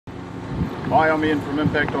Hi, I'm Ian from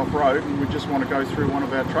Impact Off-Road, and we just want to go through one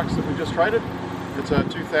of our trucks that we just traded. It's a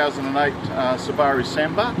 2008 Subaru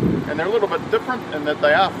Sambar, and they're a little bit different in that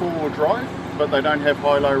they are four-wheel drive, but they don't have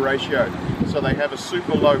high-low ratio. So they have a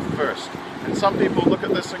super low first. And some people look at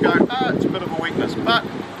this and go, it's a bit of a weakness, but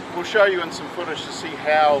we'll show you in some footage to see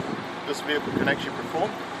how this vehicle can actually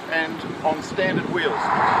perform, and on standard wheels.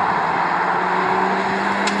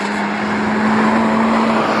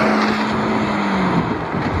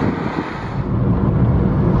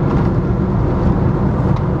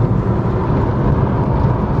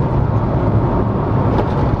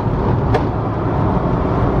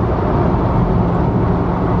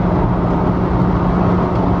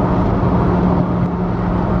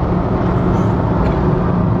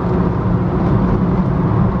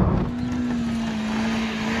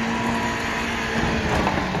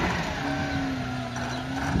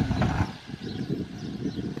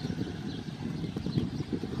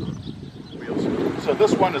 So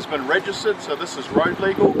this one has been registered, so this is road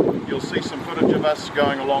legal. You'll see some footage of us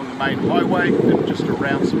going along the main highway and just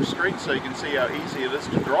around some streets, so you can see how easy it is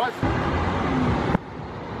to drive.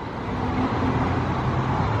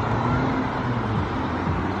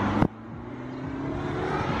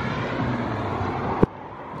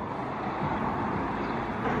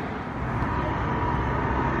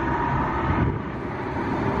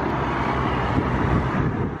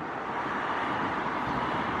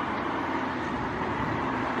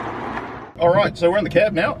 Alright, so we're in the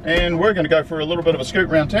cab now, and we're going to go for a little bit of a scoot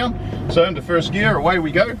around town. So into first gear, away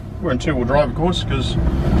we go. We're in two-wheel drive, of course, because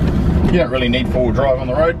you don't really need four-wheel drive on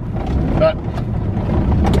the road. But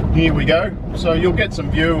here we go. So you'll get some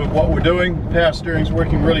view of what we're doing. Power steering's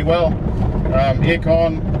working really well.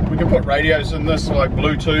 Aircon, we can put radios in this, like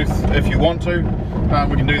Bluetooth, if you want to.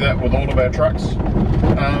 We can do that with all of our trucks.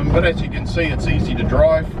 But as you can see, it's easy to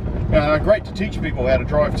drive. Great to teach people how to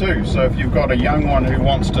drive too. So if you've got a young one who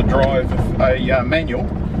wants to drive a manual,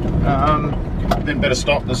 then better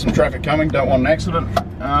stop. There's some traffic coming, don't want an accident.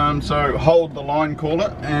 So hold the line, call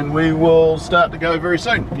it, and we will start to go very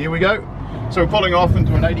soon. Here we go. So we're pulling off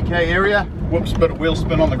into an 80k area. Whoops, bit of wheel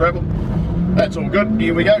spin on the gravel. That's all good.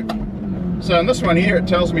 Here we go. So in this one here, it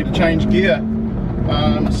tells me to change gear.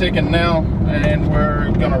 Second now, and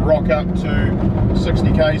we're going to rock up to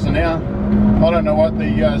 60 k's an hour. I don't know what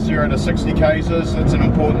the 0 to 60 k's is. It's an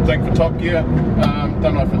important thing for Top Gear.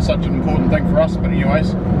 Don't know if it's such an important thing for us, but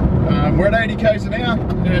anyways, we're at 80 k's an hour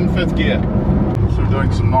in fifth gear. So we're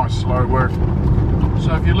doing some nice slow work.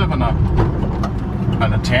 So if you live in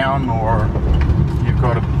a town, or you've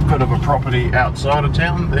got a bit of a property outside of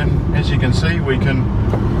town, then as you can see, we can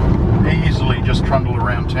easily just trundle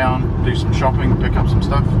around town, do some shopping, pick up some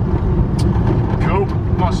stuff. Cool,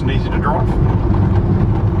 nice and easy to drive.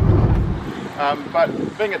 But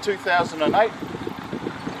being a 2008,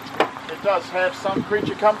 it does have some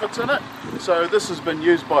creature comforts in it. So this has been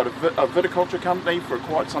used by a viticulture company for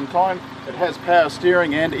quite some time. It has power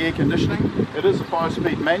steering and air conditioning. It is a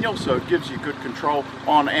 5-speed manual, so it gives you good control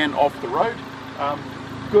on and off the road.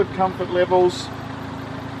 Good comfort levels,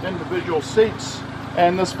 individual seats,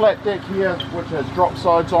 and this flat deck here, which has drop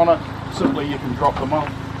sides on it, simply you can drop them off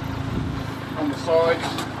on the sides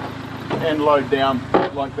and load down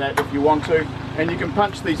like that if you want to, and you can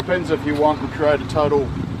punch these pins if you want and create a total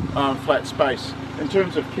flat space. In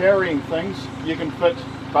terms of carrying things, you can fit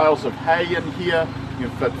bales of hay in here, you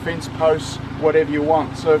can fit fence posts, whatever you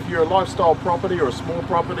want. So if you're a lifestyle property or a small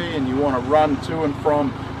property and you want to run to and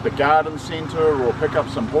from the garden centre, or pick up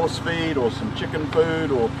some horse feed or some chicken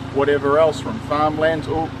food or whatever else from farmlands.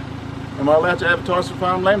 Oh, am I allowed to advertise for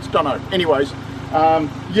farmlands? Don't know. Anyways,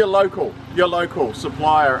 your local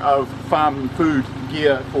supplier of farm food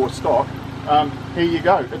gear for stock, here you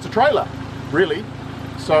go. It's a trailer, really.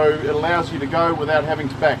 So it allows you to go without having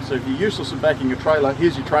to back. So if you're useless at backing a trailer,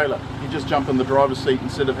 here's your trailer. You just jump in the driver's seat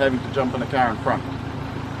instead of having to jump in a car in front.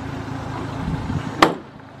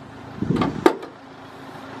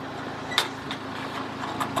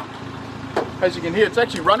 As you can hear, it's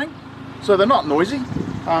actually running, so they're not noisy,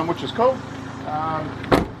 which is cool.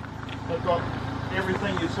 They've got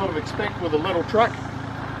everything you sort of expect with a little truck.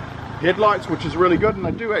 Headlights, which is really good, and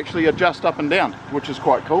they do actually adjust up and down, which is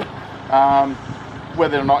quite cool.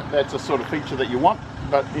 Whether or not that's a sort of feature that you want,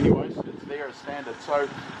 but anyways, it's there as standard. So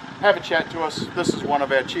have a chat to us. This is one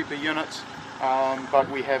of our cheaper units, but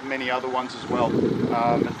we have many other ones as well,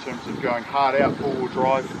 in terms of going hard out four-wheel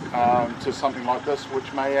drive to something like this,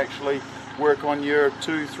 which may actually work on your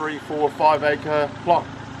 2, 3, 4, 5 acre plot.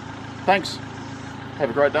 Thanks. Have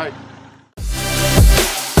a great day.